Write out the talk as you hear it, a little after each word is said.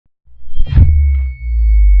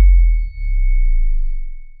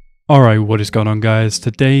Alright, what is going on, guys?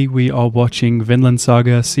 Today we are watching Vinland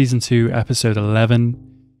Saga Season 2 Episode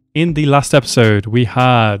 11. In the last episode we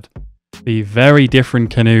had the very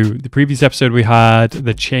different canoe. The previous episode we had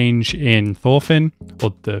the change in THORFINN,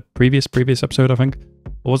 or the previous episode I think.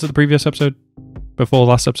 Or was it the previous episode? Before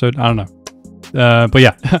last episode? I don't know. But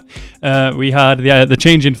yeah, we had the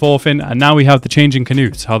change in THORFINN, and now we have the change in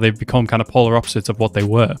canoes, how they've become kind of polar opposites of what they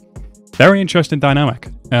were. Very interesting dynamic.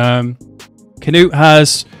 Canute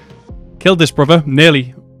has killed his brother,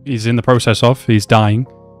 nearly. He's in the process of. He's dying.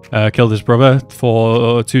 Killed his brother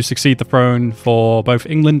to succeed the throne for both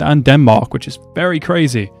England and Denmark, which is very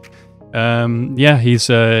crazy. Yeah, he's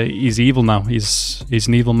evil now. He's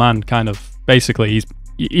an evil man, kind of. Basically,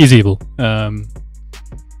 he's evil.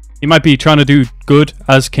 He might be trying to do good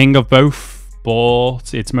as king of both,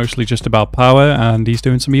 but it's mostly just about power, and he's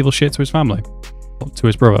doing some evil shit to his family, to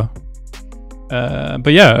his brother.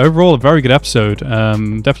 But yeah, overall a very good episode.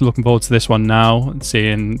 Definitely looking forward to this one now,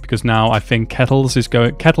 because now I think Kettle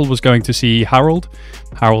was going to see Harold.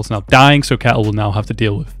 Harold's now dying, so Kettle will now have to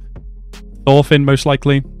deal with THORFINN most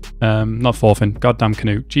likely. Not THORFINN, goddamn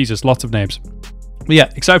Canute. Jesus, lots of names. But yeah,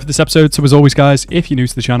 excited for this episode. So as always, guys, if you're new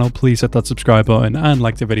to the channel, please hit that subscribe button and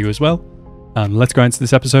like the video as well. And let's go into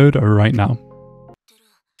this episode right now.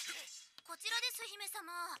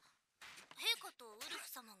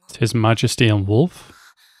 His Majesty and Wolf.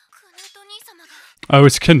 Oh,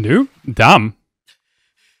 it's Canute? Damn.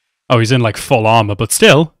 Oh, he's in like full armor, but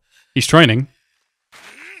still, he's training.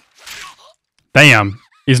 Damn,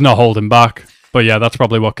 he's not holding back. But yeah, that's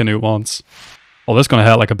probably what Canute wants. Oh, that's gonna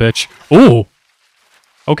hurt like a bitch. Ooh.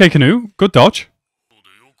 Okay, Canute, good dodge.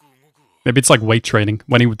 Maybe it's like weight training.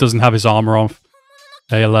 When he doesn't have his armor on,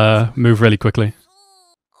 they'll move really quickly.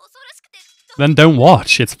 Then don't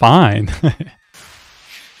watch, it's fine.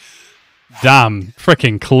 Damn,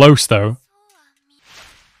 freaking close though.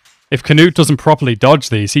 If Canute doesn't properly dodge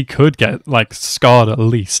these, he could get, like, scarred at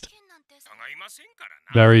least.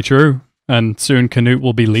 Very true. And soon Canute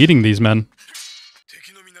will be leading these men.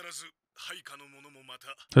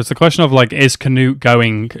 So it's the question of, like, is Canute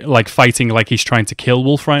going, like, fighting like he's trying to kill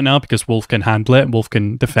Wolf right now because Wolf can handle it and Wolf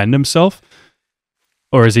can defend himself?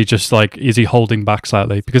 Or is he just, like, is he holding back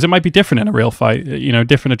slightly? Because it might be different in a real fight. You know,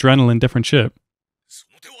 different adrenaline, different shit.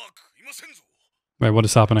 Wait, what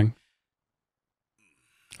is happening?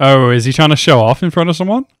 Oh, is he trying to show off in front of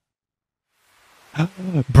someone?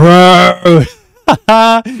 Bro!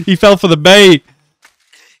 He fell for the bait!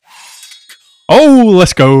 Oh,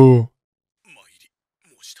 let's go!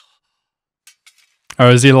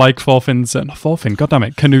 Oh, is he like THORFINN's... not THORFINN,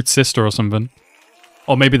 goddammit, Canute's sister or something?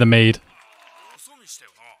 Or maybe the maid.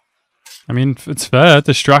 I mean, it's fair,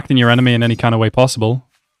 distracting your enemy in any kind of way possible.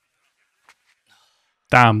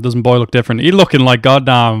 Damn, doesn't boy look different? He looking like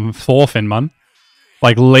goddamn THORFINN, man.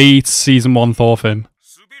 Like late season 1 THORFINN.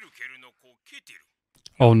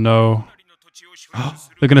 Oh no.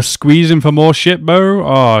 They're gonna squeeze him for more shit, bro?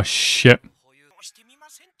 Oh shit.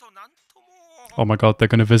 Oh my god, they're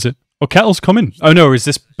gonna visit. Oh, Kettle's coming. Oh no, is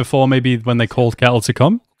this before maybe when they called Kettle to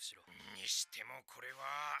come?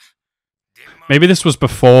 Maybe this was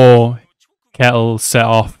before Kettle set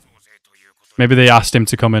off. Maybe they asked him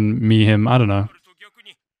to come and meet him. I don't know.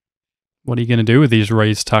 What are you going to do with these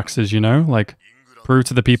raised taxes, you know? Like, prove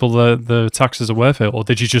to the people that the taxes are worth it. Or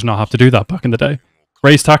did you just not have to do that back in the day?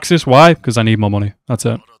 Raise taxes? Why? Because I need more money. That's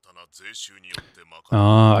it.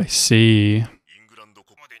 Ah, I see. So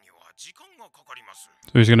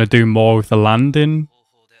he's going to do more with the land in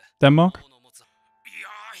Denmark?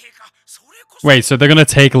 Wait, so they're going to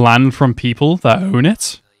take land from people that own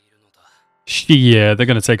it? Yeah, they're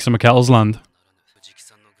going to take some of Kettle's land.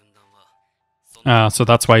 Ah, so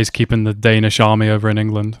that's why he's keeping the Danish army over in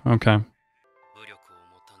England. Okay.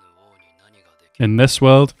 In this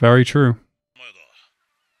world, very true.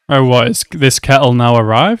 Oh, what, is this Kettle now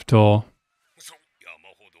arrived, or?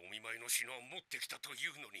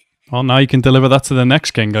 Well, now you can deliver that to the next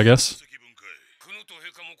king, I guess.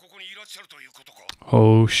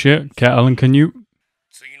 Oh shit, Kettle and Canute.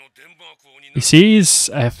 He sees,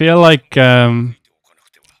 I feel like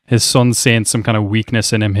his son's seeing some kind of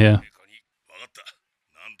weakness in him here.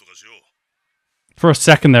 For a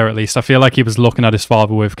second there, at least, I feel like he was looking at his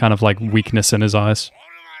father with kind of like weakness in his eyes.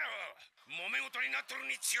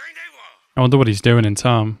 I wonder what he's doing in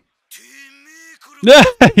town.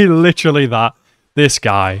 Literally that. This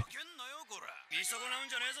guy.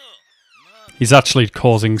 He's actually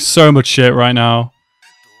causing so much shit right now.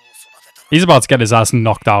 He's about to get his ass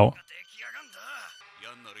knocked out.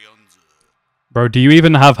 Bro, do you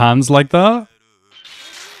even have hands like that?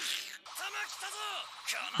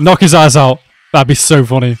 Knock his ass out. That'd be so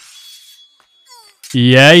funny.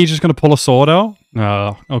 Yeah, you're just gonna pull a sword out?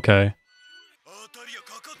 Oh, okay.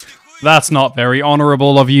 That's not very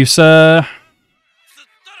honorable of you, sir.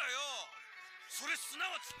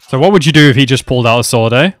 So what would you do if he just pulled out a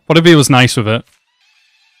sword, eh? What if he was nice with it?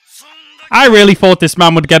 I really thought this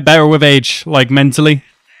man would get better with age, like mentally.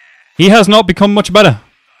 He has not become much better.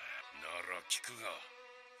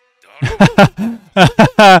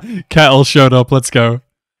 Kettle showed up, let's go.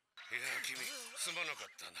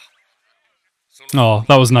 Oh,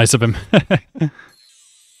 that was nice of him. It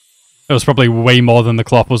was probably way more than the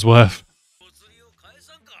cloth was worth.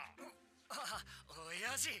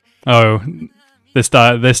 Oh, this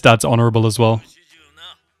dad's honorable as well.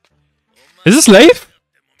 Is this Leif?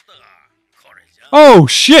 Oh,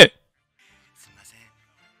 shit!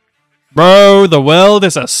 Bro, the world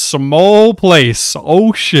is a small place.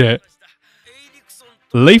 Oh, shit.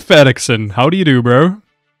 Leif Erikson, how do you do, bro?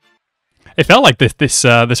 It felt like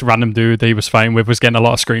this random dude that he was fighting with was getting a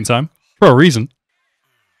lot of screen time. For a reason.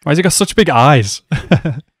 Why has he got such big eyes?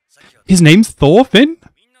 His name's Thorfinn?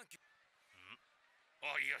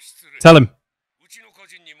 Tell him.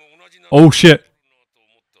 Oh, shit.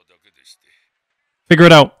 Figure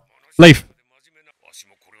it out. Leif.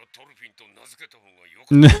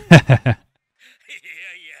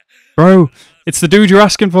 Bro, it's the dude you're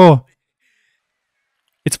asking for.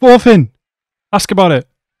 It's Thorfinn. Ask about it.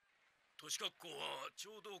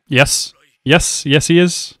 Yes. Yes, yes he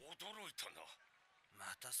is.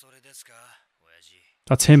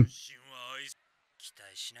 That's him.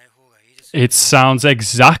 It sounds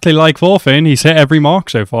exactly like Thorfinn. He's hit every mark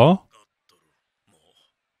so far.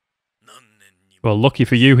 Well, lucky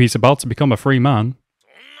for you, he's about to become a free man.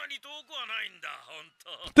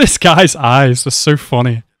 This guy's eyes are so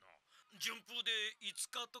funny.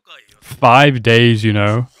 5 days, you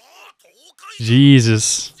know.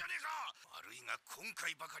 Jesus.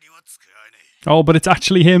 Oh, but it's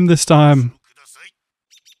actually him this time.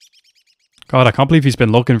 God, I can't believe he's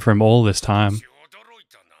been looking for him all this time.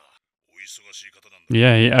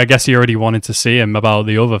 Yeah, I guess he already wanted to see him about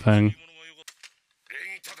the other thing.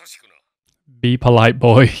 Be polite,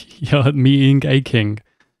 boy. You're meeting a king.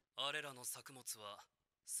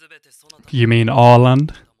 You mean our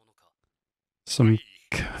land? Some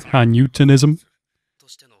Canutianism?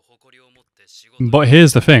 But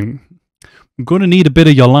here's the thing. I'm gonna need a bit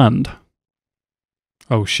of your land.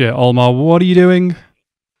 Oh shit, Olmar, what are you doing?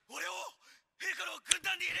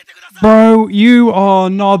 Bro, you are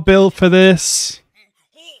not built for this.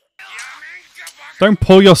 Don't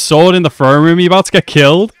pull your sword in the throne room, you're about to get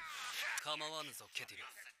killed.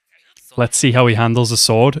 Let's see how he handles the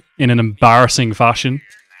sword in an embarrassing fashion.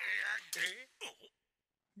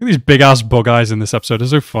 Look at these big ass bug eyes in this episode, they're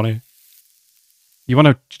so funny. You want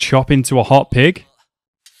to chop into a hot pig?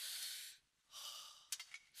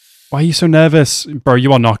 Why are you so nervous? Bro,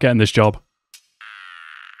 you are not getting this job.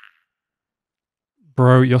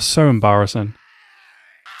 Bro, you're so embarrassing.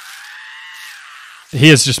 He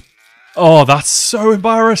is just... Oh, that's so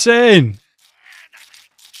embarrassing!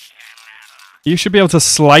 You should be able to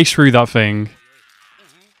slice through that thing.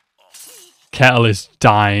 Kettle is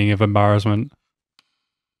dying of embarrassment.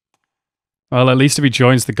 Well, at least if he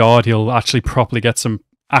joins the guard, he'll actually properly get some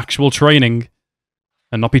actual training.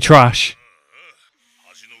 And not be trash.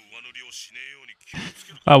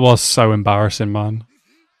 That was so embarrassing, man.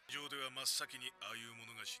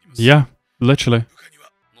 Yeah, literally.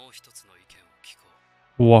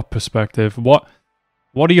 What perspective? What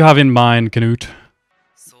do you have in mind, Knut?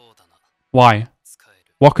 Why?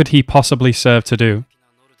 What could he possibly serve to do?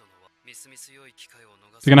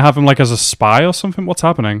 You're gonna have him like as a spy or something? What's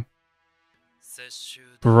happening?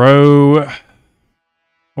 Bro.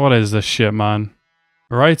 What is this shit, man?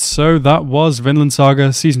 Right, so that was Vinland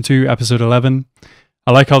Saga Season 2, Episode 11.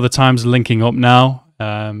 I like how the time's linking up now.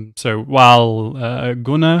 So while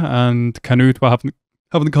Gunnar and Knut were having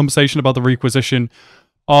the conversation about the requisition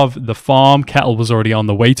of the farm, Kettle was already on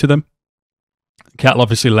the way to them. Kettle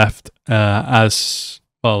obviously left as,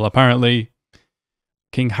 well, apparently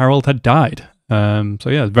King Harald had died. So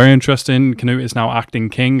yeah, very interesting. Knut is now acting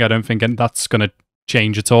king. I don't think that's going to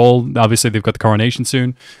change at all. Obviously, they've got the coronation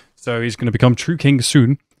soon. So he's going to become true king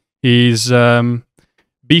soon. He's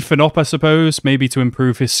beefing up, I suppose, maybe to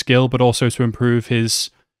improve his skill, but also to improve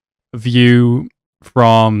his view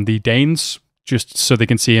from the Danes, just so they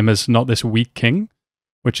can see him as not this weak king,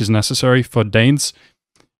 which is necessary for Danes.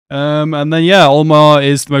 And then, yeah, Olmar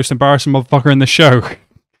is the most embarrassing motherfucker in the show.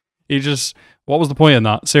 He just... What was the point in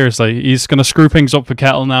that? Seriously, he's going to screw things up for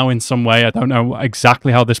Kettle now in some way. I don't know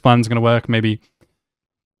exactly how this plan's going to work. Maybe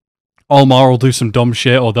Olmar will do some dumb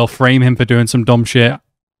shit, or they'll frame him for doing some dumb shit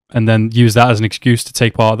and then use that as an excuse to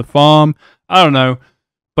take part of the farm. I don't know.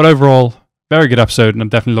 But overall, very good episode, and I'm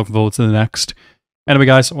definitely looking forward to the next. Anyway,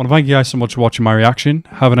 guys, I want to thank you guys so much for watching my reaction.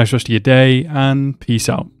 Have a nice rest of your day, and peace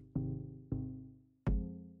out.